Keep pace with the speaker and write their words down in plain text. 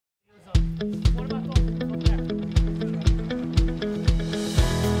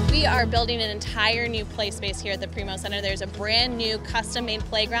are building an entire new play space here at the Primo Center. There's a brand new custom-made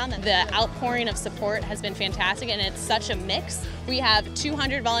playground. The outpouring of support has been fantastic, and it's such a mix. We have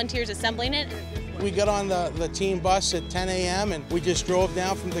 200 volunteers assembling it. We got on the team bus at 10 a.m. and we just drove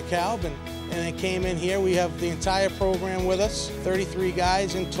down from DeKalb and it came in here. We have the entire program with us, 33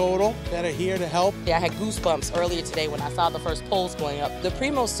 guys in total that are here to help. I had goosebumps earlier today when I saw the first polls going up. The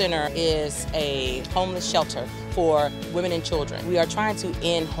Primo Center is a homeless shelter for women and children. We are trying to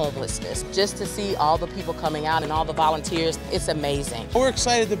end homelessness. Just to see all the people coming out and all the volunteers, it's amazing. We're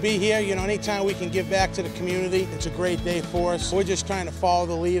excited to be here. You know, anytime we can give back to the community, it's a great day for us. We're just trying to follow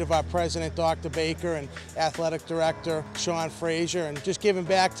the lead of our president, Dr. Baker, and athletic director, Sean Frazier, and just giving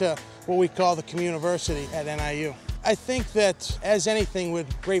back to what we call the community at NIU. I think that, as anything,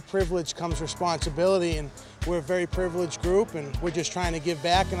 with great privilege comes responsibility, and we're a very privileged group, and we're just trying to give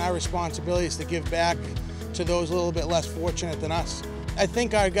back, and our responsibility is to give back to those a little bit less fortunate than us. I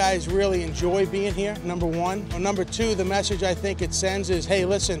think our guys really enjoy being here, number one. Or number two, the message I think it sends is, hey,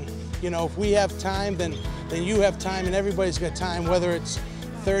 listen, you know, if we have time, then you have time, and everybody's got time, whether it's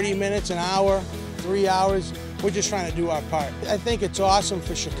 30 minutes, an hour, 3 hours. We're just trying to do our part. I think it's awesome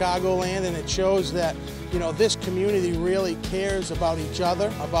for Chicagoland, and it shows that, you know, this community really cares about each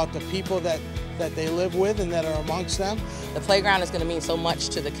other, about the people that they live with and that are amongst them. The playground is going to mean so much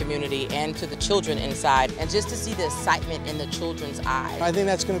to the community and to the children inside, and just to see the excitement in the children's eyes. I think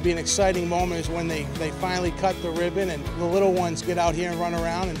that's going to be an exciting moment, is when they finally cut the ribbon and the little ones get out here and run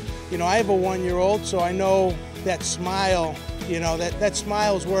around. And, you know, I have a 1-year-old, so I know that smile, you know, that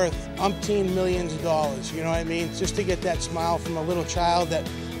smile's worth umpteen millions of dollars, you know what I mean? Just to get that smile from a little child that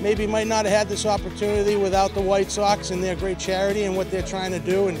maybe might not have had this opportunity without the White Sox and their great charity and what they're trying to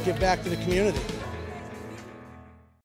do and give back to the community.